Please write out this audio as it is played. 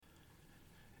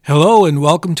Hello and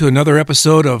welcome to another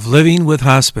episode of Living with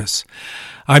Hospice.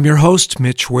 I'm your host,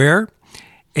 Mitch Ware,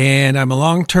 and I'm a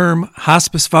long-term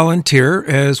hospice volunteer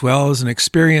as well as an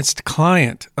experienced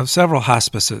client of several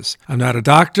hospices. I'm not a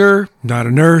doctor, not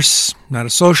a nurse, not a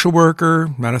social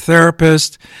worker, not a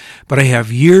therapist, but I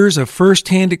have years of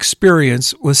firsthand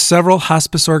experience with several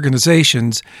hospice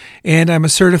organizations, and I'm a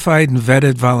certified and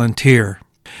vetted volunteer.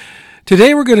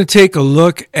 Today we're going to take a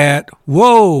look at,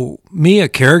 whoa, me a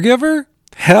caregiver?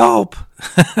 Help!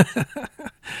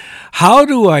 How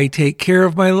do I take care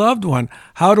of my loved one?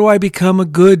 How do I become a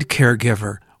good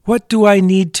caregiver? What do I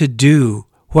need to do?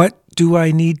 What do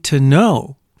I need to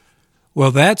know?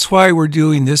 Well, that's why we're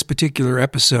doing this particular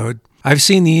episode. I've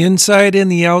seen the inside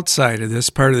and the outside of this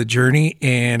part of the journey,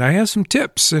 and I have some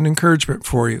tips and encouragement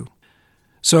for you.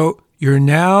 So, you're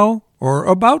now or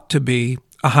about to be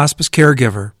a hospice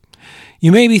caregiver.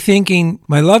 You may be thinking,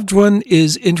 my loved one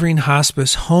is entering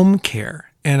hospice home care,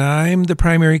 and I'm the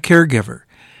primary caregiver.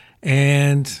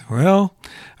 And, well,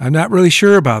 I'm not really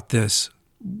sure about this.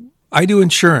 I do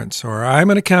insurance, or I'm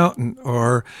an accountant,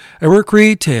 or I work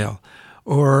retail,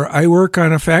 or I work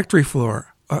on a factory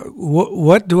floor.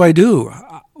 What do I do?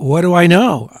 What do I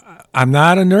know? I'm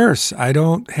not a nurse. I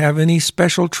don't have any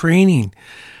special training.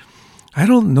 I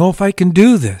don't know if I can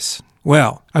do this.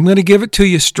 Well, I'm going to give it to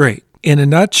you straight. In a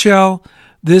nutshell,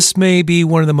 this may be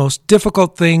one of the most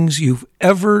difficult things you've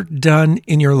ever done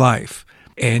in your life.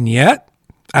 And yet,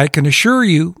 I can assure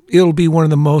you, it'll be one of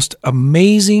the most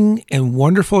amazing and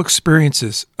wonderful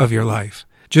experiences of your life.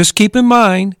 Just keep in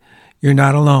mind, you're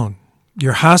not alone.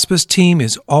 Your hospice team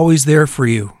is always there for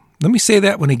you. Let me say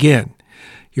that one again.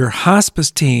 Your hospice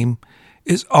team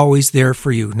is always there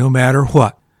for you, no matter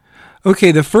what.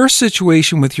 Okay, the first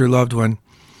situation with your loved one,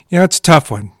 it's a tough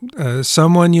one.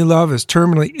 Someone you love is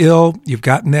terminally ill. You've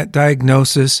gotten that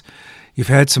diagnosis. You've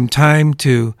had some time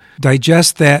to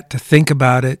digest that, to think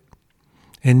about it.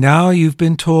 And now you've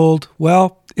been told,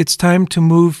 well, it's time to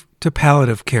move to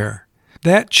palliative care.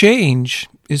 That change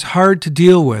is hard to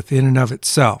deal with in and of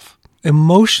itself.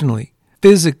 Emotionally,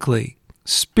 physically,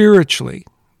 spiritually,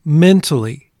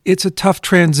 mentally, it's a tough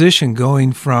transition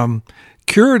going from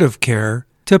curative care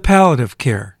to palliative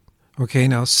care. Okay,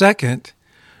 now second,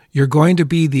 you're going to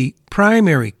be the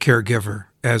primary caregiver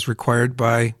as required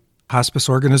by hospice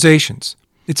organizations.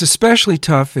 It's especially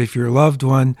tough if your loved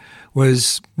one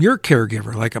was your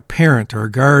caregiver, like a parent or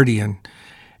a guardian,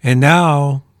 and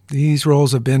now these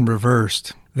roles have been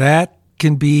reversed. That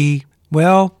can be,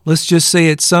 well, let's just say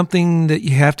it's something that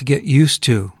you have to get used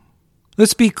to.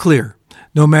 Let's be clear.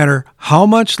 No matter how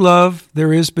much love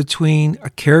there is between a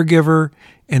caregiver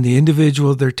and the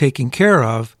individual they're taking care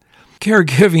of,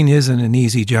 caregiving isn't an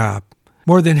easy job.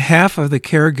 More than half of the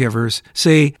caregivers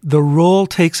say the role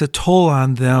takes a toll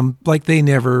on them like they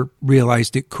never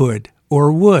realized it could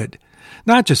or would.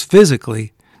 Not just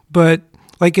physically, but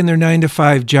like in their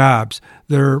 9-to-5 jobs,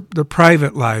 their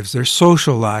private lives, their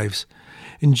social lives.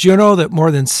 And you know that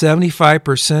more than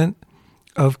 75%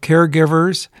 of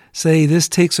caregivers say this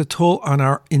takes a toll on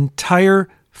our entire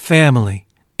family.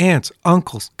 Aunts,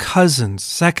 uncles, cousins,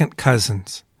 second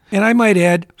cousins. And I might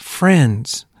add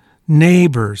friends,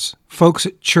 neighbors, folks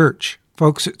at church,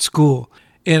 folks at school.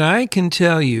 And I can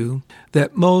tell you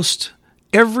that most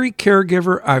every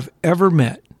caregiver I've ever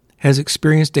met has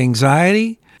experienced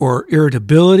anxiety or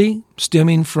irritability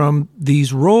stemming from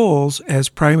these roles as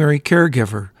primary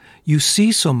caregiver. You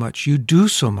see so much, you do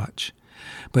so much.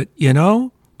 But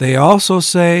they also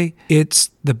say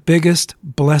it's the biggest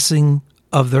blessing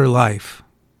of their life.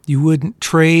 You wouldn't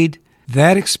trade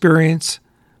that experience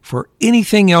for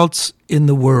anything else in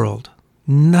the world.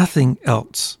 Nothing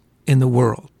else in the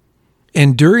world.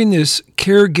 And during this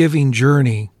caregiving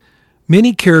journey,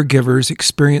 many caregivers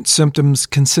experience symptoms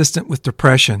consistent with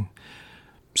depression.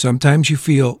 Sometimes you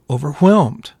feel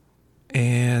overwhelmed,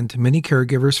 and many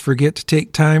caregivers forget to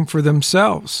take time for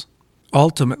themselves.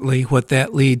 Ultimately, what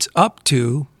that leads up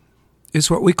to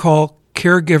is what we call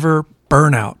caregiver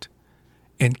burnout.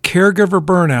 And caregiver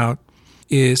burnout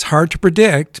is hard to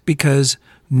predict because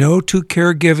no two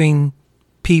caregiving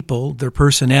people, their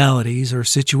personalities or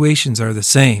situations are the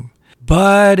same.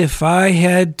 But if I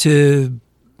had to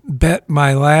bet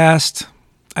my last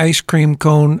ice cream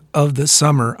cone of the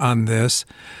summer on this,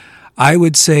 I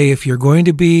would say if you're going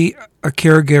to be a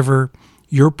caregiver,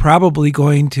 you're probably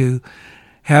going to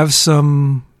have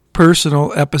some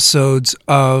personal episodes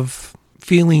of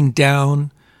feeling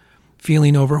down,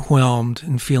 feeling overwhelmed,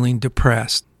 and feeling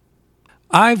depressed.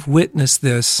 I've witnessed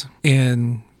this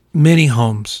in many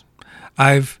homes.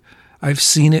 I've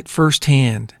seen it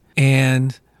firsthand,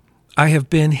 and I have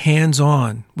been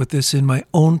hands-on with this in my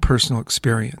own personal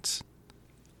experience.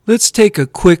 Let's take a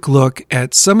quick look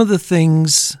at some of the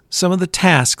things, some of the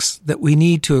tasks that we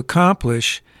need to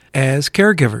accomplish as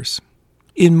caregivers.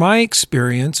 In my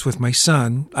experience with my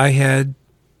son, I had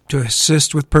to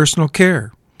assist with personal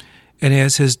care. And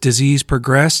as his disease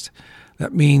progressed,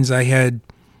 that means I had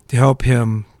to help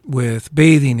him with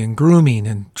bathing and grooming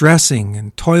and dressing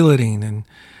and toileting and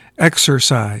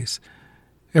exercise.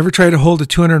 Ever try to hold a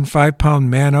 205-pound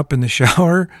man up in the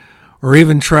shower? Or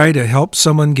even try to help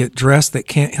someone get dressed that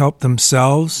can't help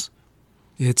themselves?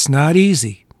 It's not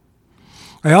easy.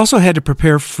 I also had to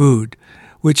prepare food,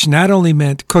 which not only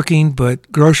meant cooking,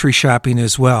 but grocery shopping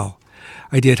as well.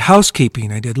 I did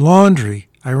housekeeping, I did laundry,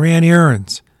 I ran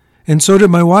errands, and so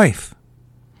did my wife.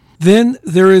 Then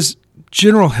there is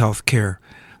general health care.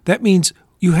 That means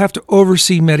you have to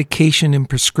oversee medication and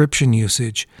prescription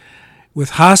usage.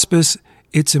 With hospice,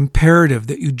 it's imperative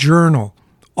that you journal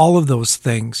all of those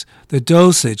things, the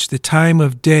dosage, the time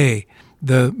of day,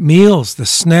 the meals, the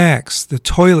snacks, the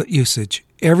toilet usage,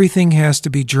 everything has to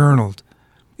be journaled.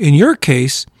 In your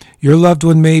case, your loved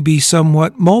one may be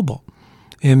somewhat mobile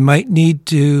and might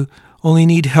only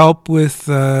need help with,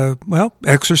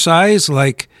 exercise,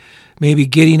 like maybe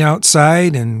getting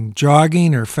outside and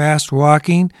jogging or fast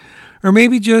walking, or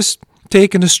maybe just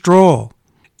taking a stroll.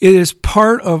 It is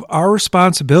part of our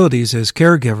responsibilities as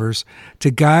caregivers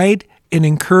to guide and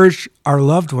encourage our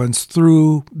loved ones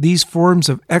through these forms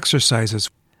of exercises.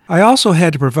 I also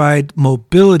had to provide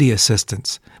mobility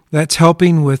assistance. That's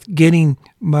helping with getting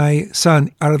my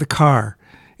son out of the car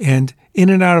and in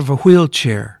and out of a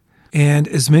wheelchair. And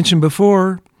as mentioned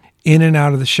before, in and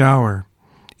out of the shower.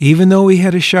 Even though we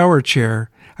had a shower chair,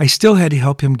 I still had to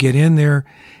help him get in there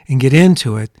and get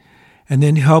into it and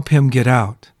then help him get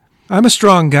out. I'm a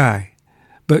strong guy,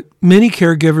 but many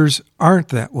caregivers aren't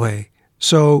that way.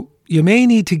 So you may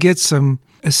need to get some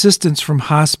assistance from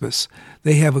hospice.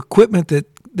 They have equipment that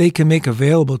they can make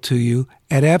available to you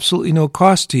at absolutely no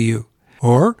cost to you.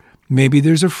 Or maybe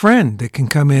there's a friend that can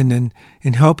come in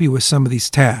and help you with some of these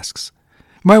tasks.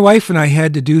 My wife and I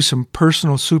had to do some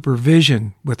personal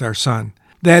supervision with our son.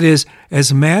 That is,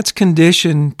 as Matt's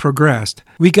condition progressed,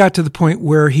 we got to the point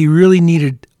where he really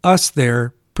needed us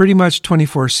there pretty much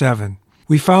 24/7.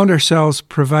 We found ourselves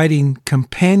providing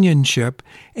companionship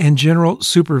and general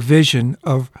supervision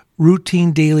of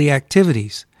routine daily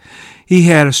activities. He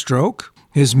had a stroke,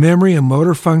 his memory and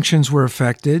motor functions were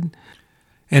affected,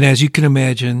 and as you can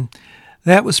imagine,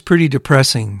 that was pretty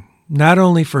depressing, not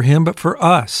only for him but for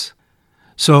us.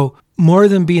 So, more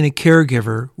than being a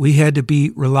caregiver, we had to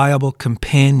be reliable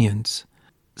companions.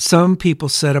 Some people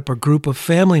set up a group of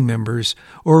family members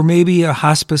or maybe a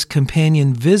hospice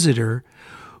companion visitor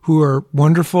who are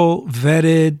wonderful,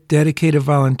 vetted, dedicated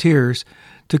volunteers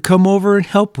to come over and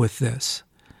help with this.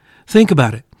 Think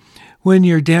about it. When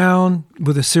you're down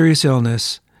with a serious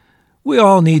illness, we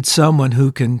all need someone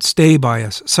who can stay by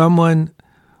us, someone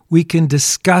we can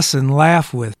discuss and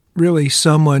laugh with, really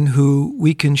someone who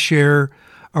we can share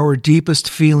our deepest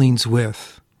feelings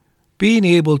with. Being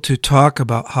able to talk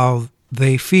about how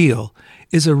they feel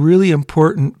is a really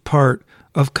important part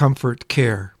of comfort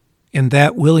care. And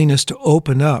that willingness to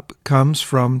open up comes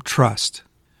from trust.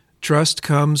 Trust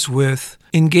comes with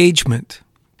engagement.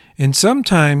 And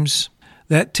sometimes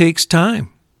that takes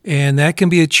time. And that can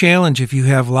be a challenge if you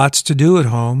have lots to do at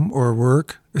home or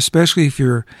work, especially if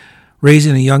you're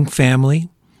raising a young family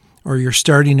or you're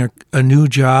starting a new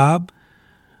job.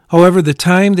 However, the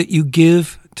time that you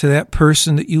give to that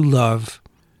person that you love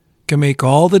can make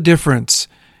all the difference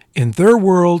in their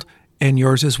world and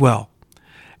yours as well.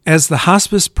 As the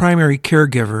hospice primary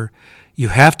caregiver, you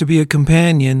have to be a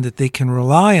companion that they can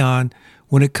rely on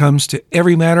when it comes to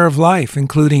every matter of life,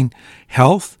 including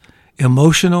health,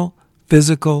 emotional,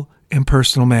 physical, and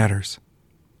personal matters.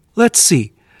 Let's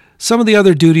see. Some of the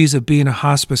other duties of being a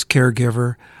hospice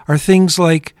caregiver are things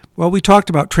like, well, we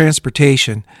talked about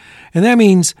transportation, and that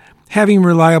means having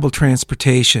reliable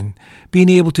transportation, being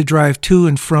able to drive to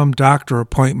and from doctor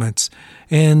appointments,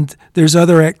 and there's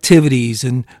other activities,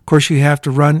 and of course you have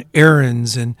to run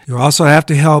errands, and you also have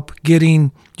to help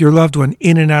getting your loved one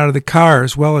in and out of the car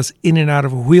as well as in and out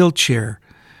of a wheelchair.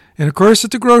 And of course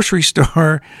at the grocery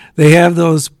store, they have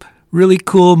those really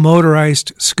cool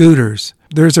motorized scooters.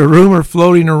 There's a rumor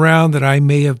floating around that I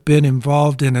may have been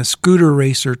involved in a scooter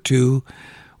race or two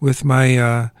with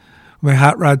my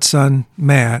hot rod son,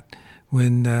 Matt,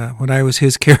 when I was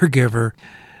his caregiver.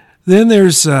 Then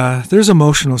there's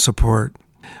emotional support.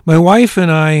 My wife and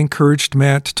I encouraged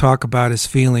Matt to talk about his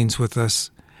feelings with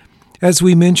us. As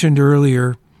we mentioned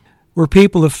earlier, we're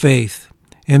people of faith,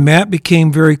 and Matt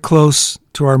became very close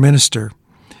to our minister.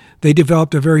 They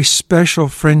developed a very special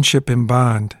friendship and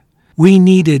bond. We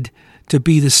needed to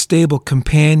be the stable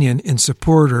companion and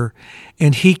supporter,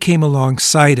 and he came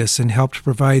alongside us and helped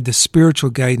provide the spiritual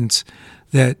guidance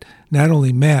that not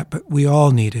only Matt, but we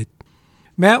all needed.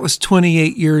 Matt was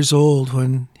 28 years old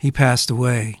when he passed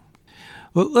away.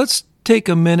 Well, let's take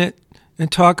a minute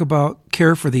and talk about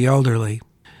care for the elderly.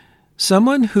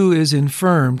 Someone who is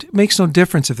infirmed, it makes no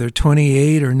difference if they're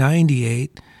 28 or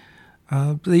 98,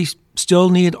 they still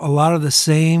need a lot of the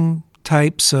same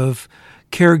types of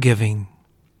caregiving.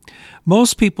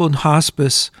 Most people in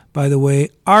hospice, by the way,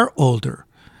 are older.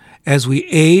 As we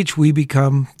age, we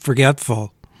become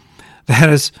forgetful. That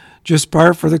is just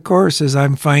par for the course, as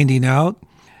I'm finding out.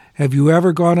 Have you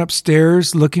ever gone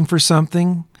upstairs looking for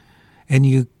something and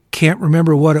you can't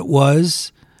remember what it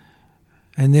was?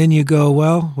 And then you go,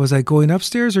 well, was I going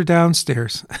upstairs or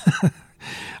downstairs?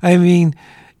 I mean,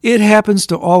 it happens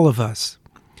to all of us.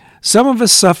 Some of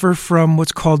us suffer from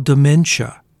what's called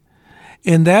dementia,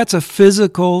 and that's a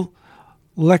physical,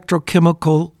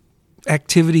 electrochemical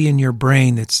activity in your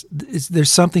brain.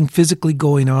 There's something physically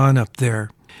going on up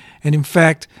there. And in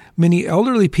fact, many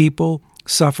elderly people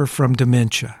suffer from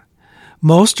dementia.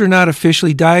 Most are not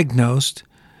officially diagnosed,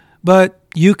 but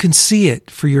you can see it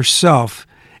for yourself,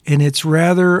 and it's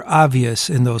rather obvious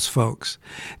in those folks.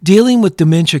 Dealing with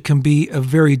dementia can be a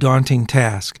very daunting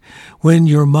task. When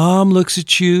your mom looks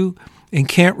at you and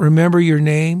can't remember your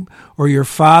name, or your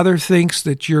father thinks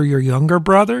that you're your younger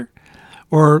brother,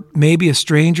 or maybe a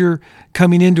stranger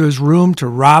coming into his room to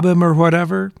rob him or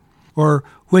whatever, or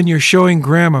when you're showing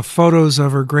grandma photos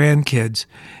of her grandkids,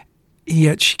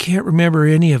 yet she can't remember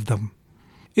any of them.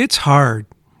 It's hard.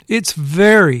 It's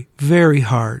very, very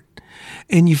hard.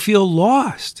 And you feel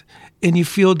lost, and you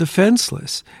feel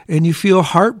defenseless, and you feel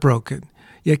heartbroken.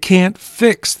 You can't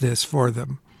fix this for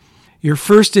them. Your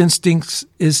first instinct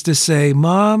is to say,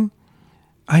 Mom,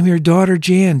 I'm your daughter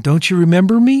Jan. Don't you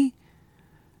remember me?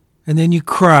 And then you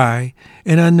cry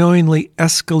and unknowingly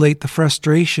escalate the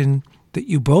frustration that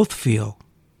you both feel.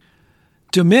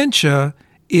 Dementia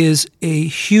is a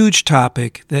huge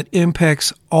topic that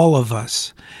impacts all of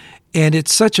us. And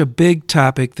it's such a big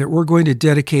topic that we're going to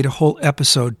dedicate a whole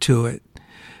episode to it.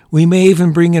 We may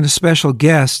even bring in a special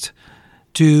guest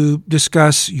to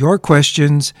discuss your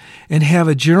questions and have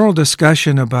a general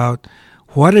discussion about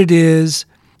what it is,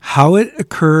 how it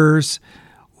occurs,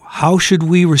 how should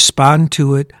we respond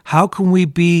to it, how can we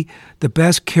be the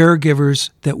best caregivers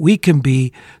that we can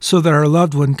be so that our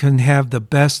loved one can have the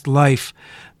best life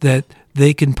that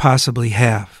they can possibly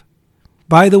have.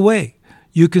 By the way,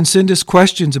 you can send us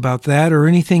questions about that or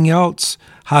anything else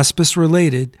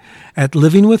hospice-related at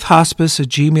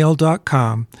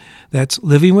livingwithhospice@gmail.com. That's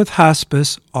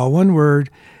livingwithhospice, all one word,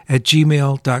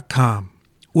 @gmail.com.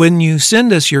 When you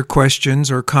send us your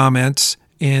questions or comments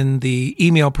in the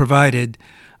email provided,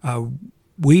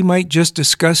 we might just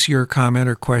discuss your comment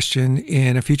or question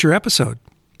in a future episode.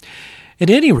 At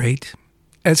any rate,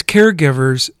 as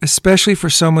caregivers, especially for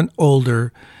someone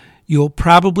older, you'll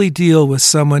probably deal with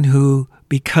someone who,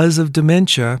 because of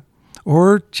dementia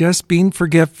or just being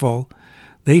forgetful,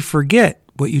 they forget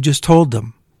what you just told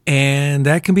them. And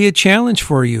that can be a challenge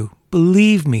for you.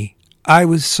 Believe me, I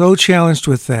was so challenged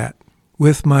with that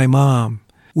with my mom.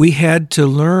 We had to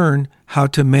learn how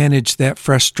to manage that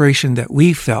frustration that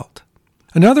we felt.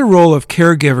 Another role of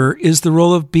caregiver is the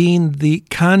role of being the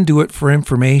conduit for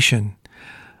information,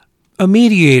 a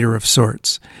mediator of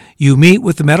sorts. You meet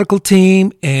with the medical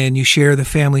team and you share the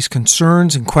family's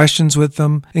concerns and questions with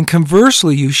them. And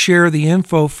conversely, you share the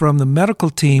info from the medical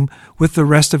team with the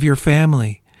rest of your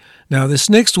family. Now, this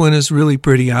next one is really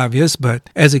pretty obvious, but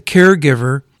as a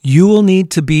caregiver, you will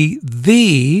need to be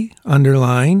the,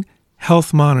 underline,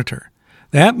 health monitor.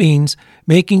 That means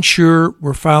making sure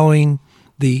we're following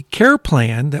the care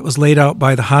plan that was laid out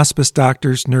by the hospice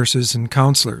doctors, nurses, and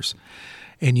counselors.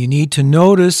 And you need to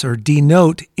notice or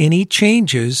denote any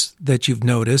changes that you've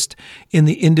noticed in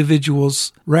the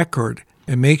individual's record.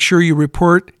 And make sure you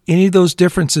report any of those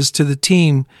differences to the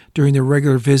team during their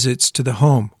regular visits to the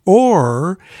home.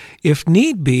 Or, if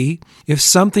need be, if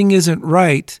something isn't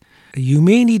right, you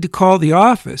may need to call the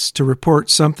office to report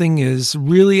something is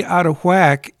really out of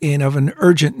whack and of an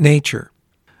urgent nature.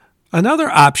 Another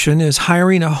option is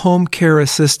hiring a home care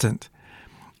assistant.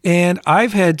 And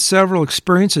I've had several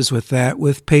experiences with that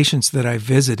with patients that I've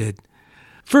visited.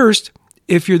 First,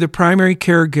 if you're the primary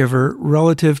caregiver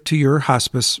relative to your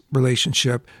hospice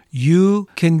relationship, you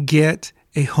can get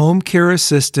a home care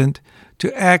assistant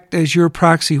to act as your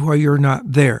proxy while you're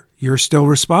not there. You're still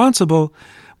responsible,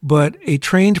 but a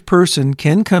trained person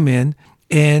can come in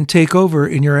and take over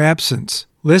in your absence.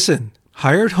 Listen,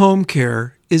 hired home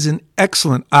care is an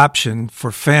excellent option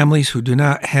for families who do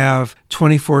not have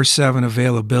 24/7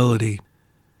 availability.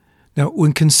 Now,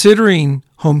 when considering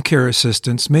home care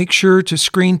assistance, make sure to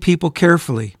screen people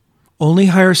carefully. Only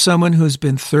hire someone who has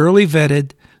been thoroughly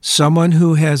vetted, someone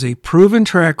who has a proven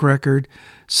track record,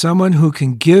 someone who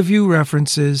can give you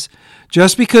references.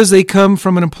 Just because they come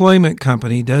from an employment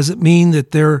company doesn't mean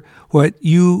that they're what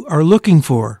you are looking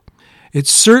for. It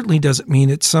certainly doesn't mean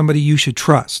it's somebody you should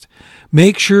trust.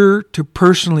 Make sure to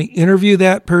personally interview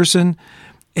that person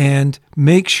and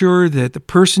make sure that the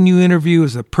person you interview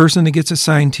is the person that gets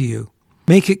assigned to you.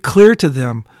 Make it clear to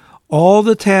them all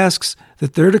the tasks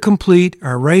that they're to complete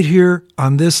are right here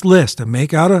on this list, and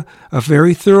make out a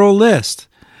very thorough list,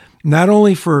 not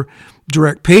only for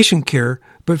direct patient care,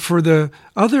 but for the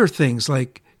other things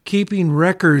like keeping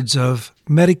records of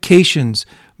medications,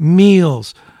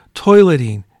 meals,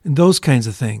 toileting, and those kinds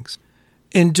of things.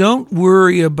 And don't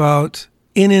worry about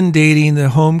inundating the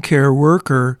home care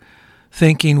worker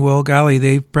thinking, well, golly,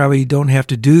 they probably don't have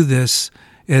to do this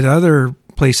at other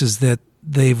places that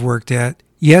they've worked at.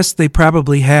 Yes, they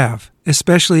probably have,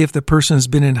 especially if the person has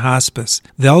been in hospice.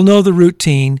 They'll know the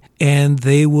routine and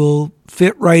they will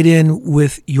fit right in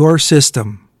with your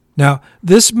system. Now,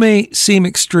 this may seem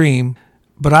extreme,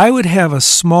 but I would have a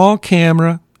small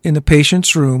camera in the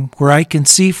patient's room where I can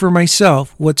see for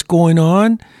myself what's going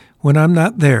on when I'm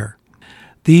not there.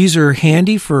 These are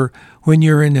handy for when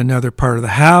you're in another part of the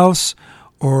house,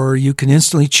 or you can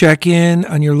instantly check in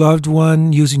on your loved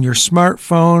one using your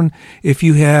smartphone if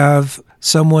you have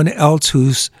someone else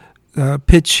who's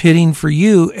pitch hitting for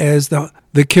you as the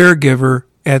caregiver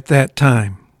at that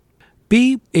time.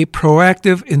 Be a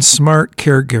proactive and smart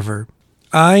caregiver.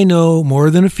 I know more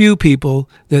than a few people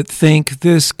that think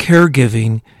this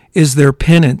caregiving is their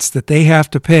penance that they have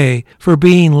to pay for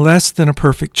being less than a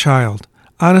perfect child.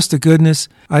 Honest to goodness,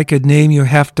 I could name you a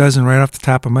half dozen right off the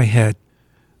top of my head.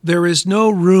 There is no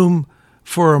room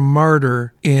for a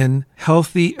martyr in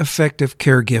healthy, effective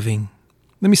caregiving.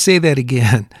 Let me say that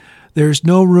again. There's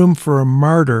no room for a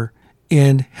martyr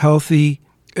in healthy,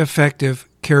 effective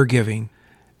caregiving.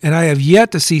 And I have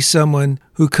yet to see someone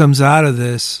who comes out of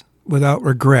this without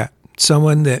regret.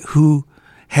 Someone who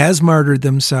has martyred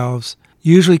themselves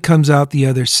usually comes out the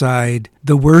other side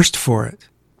the worst for it.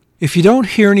 If you don't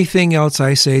hear anything else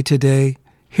I say today,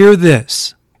 hear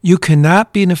this. You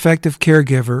cannot be an effective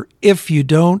caregiver if you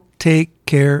don't take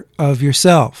care of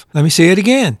yourself. Let me say it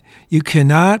again. You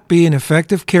cannot be an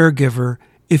effective caregiver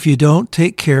if you don't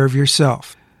take care of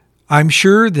yourself. I'm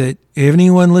sure that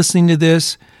anyone listening to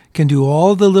this can do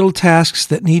all the little tasks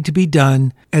that need to be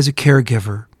done as a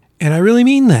caregiver. And I really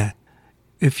mean that.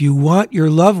 If you want your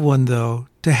loved one, though,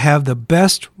 to have the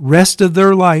best rest of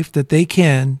their life that they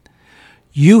can,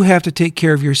 you have to take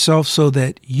care of yourself so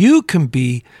that you can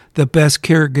be the best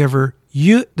caregiver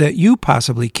that you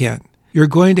possibly can. You're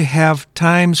going to have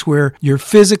times where you're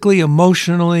physically,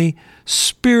 emotionally,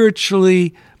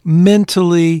 spiritually,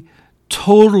 mentally,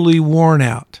 totally worn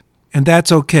out. And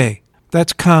that's okay.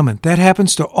 That's common. That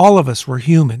happens to all of us. We're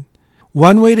human.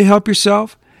 One way to help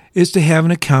yourself is to have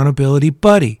an accountability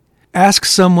buddy. Ask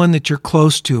someone that you're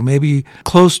close to, maybe a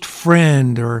close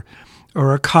friend or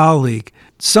a colleague,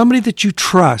 somebody that you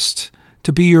trust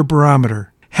to be your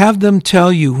barometer. Have them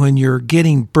tell you when you're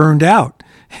getting burned out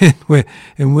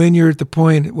and when you're at the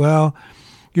point, well,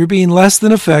 you're being less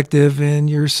than effective and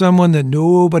you're someone that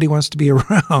nobody wants to be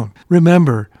around.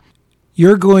 Remember,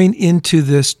 you're going into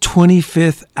this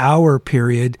 25th hour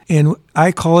period, and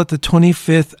I call it the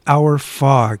 25th hour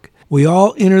fog. We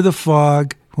all enter the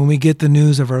fog when we get the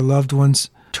news of our loved one's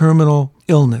terminal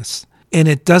illness, and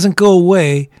it doesn't go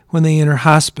away when they enter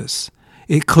hospice.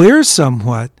 It clears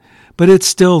somewhat, but it's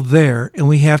still there, and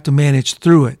we have to manage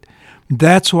through it.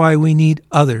 That's why we need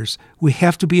others. We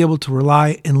have to be able to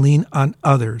rely and lean on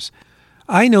others.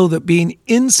 I know that being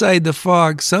inside the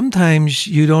fog, sometimes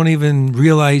you don't even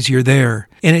realize you're there.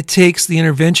 And it takes the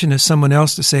intervention of someone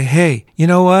else to say, hey, you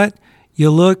know what? You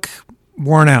look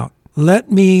worn out. Let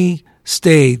me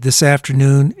stay this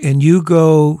afternoon and you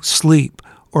go sleep,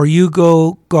 or you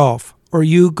go golf, or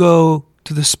you go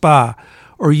to the spa,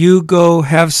 or you go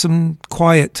have some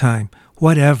quiet time,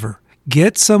 whatever.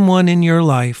 Get someone in your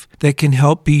life that can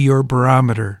help be your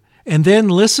barometer, and then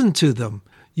listen to them.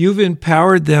 You've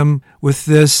empowered them with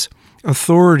this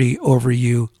authority over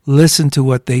you. Listen to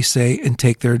what they say and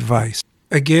take their advice.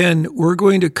 Again, we're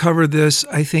going to cover this,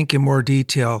 I think, in more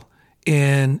detail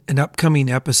in an upcoming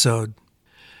episode.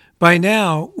 By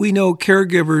now, we know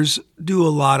caregivers do a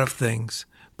lot of things,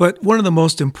 but one of the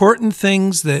most important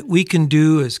things that we can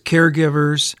do as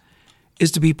caregivers is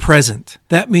to be present.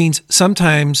 That means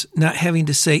sometimes not having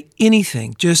to say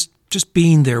anything, just just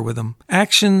being there with them.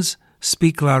 Actions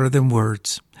speak louder than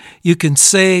words. You can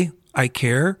say, I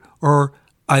care, or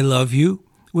I love you,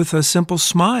 with a simple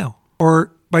smile,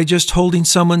 or by just holding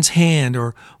someone's hand,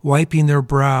 or wiping their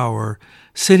brow, or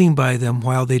sitting by them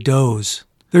while they doze.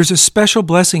 There's a special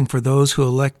blessing for those who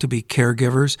elect to be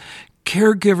caregivers.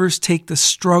 Caregivers take the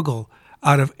struggle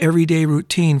out of everyday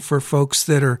routine for folks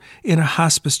that are in a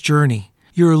hospice journey.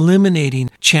 You're eliminating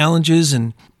challenges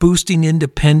and boosting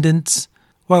independence.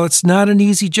 While it's not an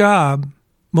easy job,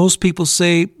 most people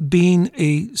say being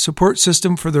a support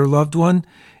system for their loved one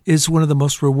is one of the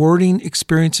most rewarding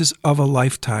experiences of a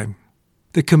lifetime.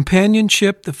 The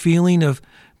companionship, the feeling of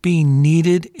being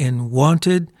needed and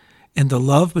wanted, and the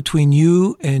love between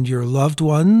you and your loved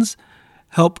ones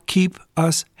help keep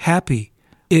us happy.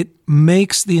 It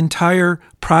makes the entire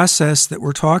process that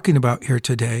we're talking about here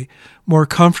today more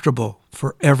comfortable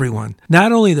for everyone,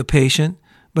 not only the patient,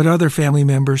 but other family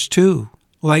members too.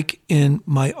 Like in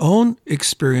my own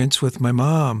experience with my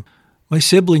mom, my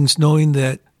siblings knowing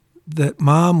that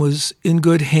mom was in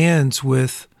good hands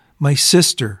with my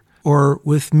sister or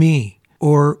with me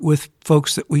or with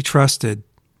folks that we trusted.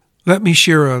 Let me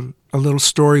share a little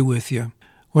story with you.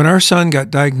 When our son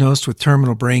got diagnosed with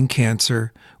terminal brain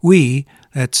cancer,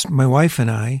 that's my wife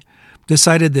and I,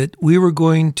 decided that we were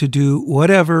going to do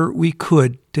whatever we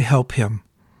could to help him.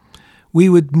 We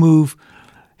would move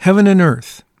heaven and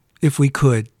earth, if we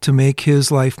could, to make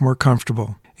his life more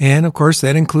comfortable. And, of course,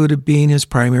 that included being his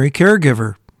primary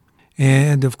caregiver.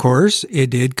 And, of course, it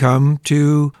did come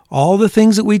to all the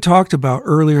things that we talked about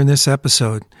earlier in this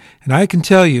episode. And I can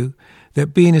tell you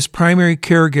that being his primary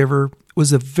caregiver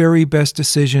was the very best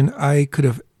decision I could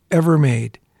have ever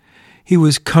made. He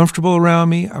was comfortable around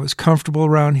me. I was comfortable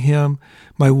around him.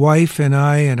 My wife and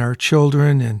I and our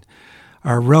children and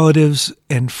our relatives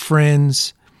and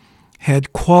friends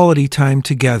had quality time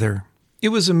together. It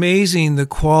was amazing the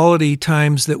quality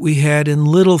times that we had in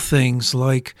little things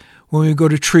like when we go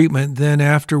to treatment, then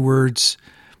afterwards,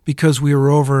 because we were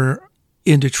over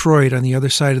in Detroit on the other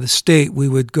side of the state, we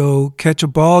would go catch a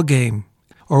ball game,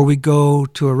 or we'd go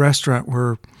to a restaurant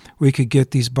where we could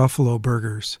get these buffalo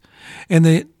burgers. And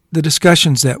the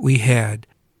discussions that we had,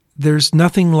 there's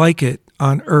nothing like it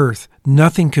on earth.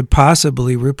 Nothing could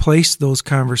possibly replace those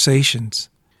conversations.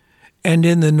 And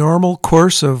in the normal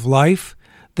course of life,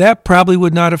 that probably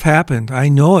would not have happened. I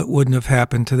know it wouldn't have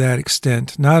happened to that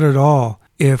extent, not at all,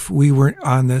 if we weren't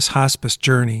on this hospice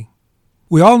journey.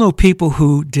 We all know people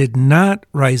who did not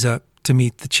rise up to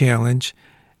meet the challenge,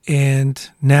 and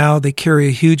now they carry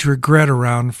a huge regret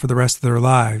around for the rest of their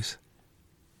lives.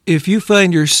 If you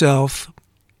find yourself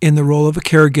in the role of a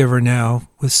caregiver now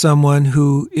with someone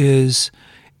who is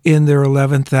in their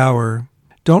 11th hour,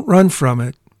 don't run from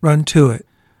it, run to it.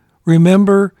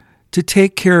 Remember to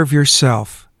take care of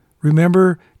yourself.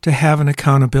 Remember to have an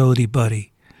accountability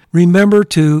buddy. Remember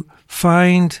to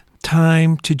find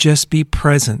time to just be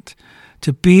present,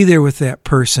 to be there with that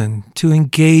person, to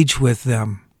engage with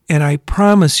them. And I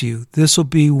promise you, this will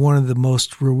be one of the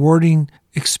most rewarding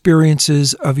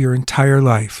experiences of your entire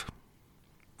life.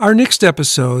 Our next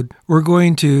episode, we're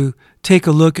going to take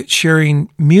a look at sharing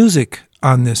music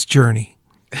on this journey.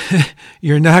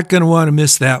 You're not going to want to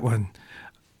miss that one.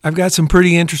 I've got some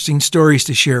pretty interesting stories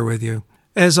to share with you.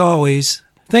 As always,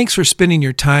 thanks for spending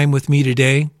your time with me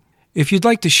today. If you'd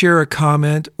like to share a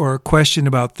comment or a question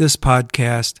about this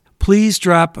podcast, please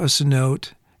drop us a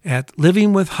note at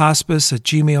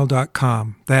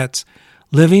livingwithhospice@gmail.com. That's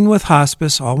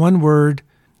livingwithhospice, all one word,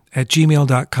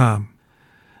 @gmail.com.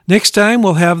 Next time,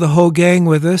 we'll have the whole gang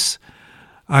with us.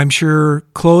 I'm sure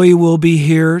Chloe will be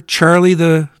here. Charlie,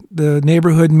 the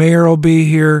neighborhood mayor, will be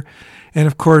here. And,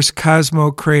 of course,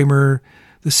 Cosmo Kramer,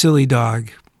 the silly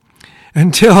dog.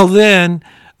 Until then,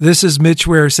 this is Mitch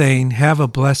Ware saying, have a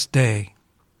blessed day.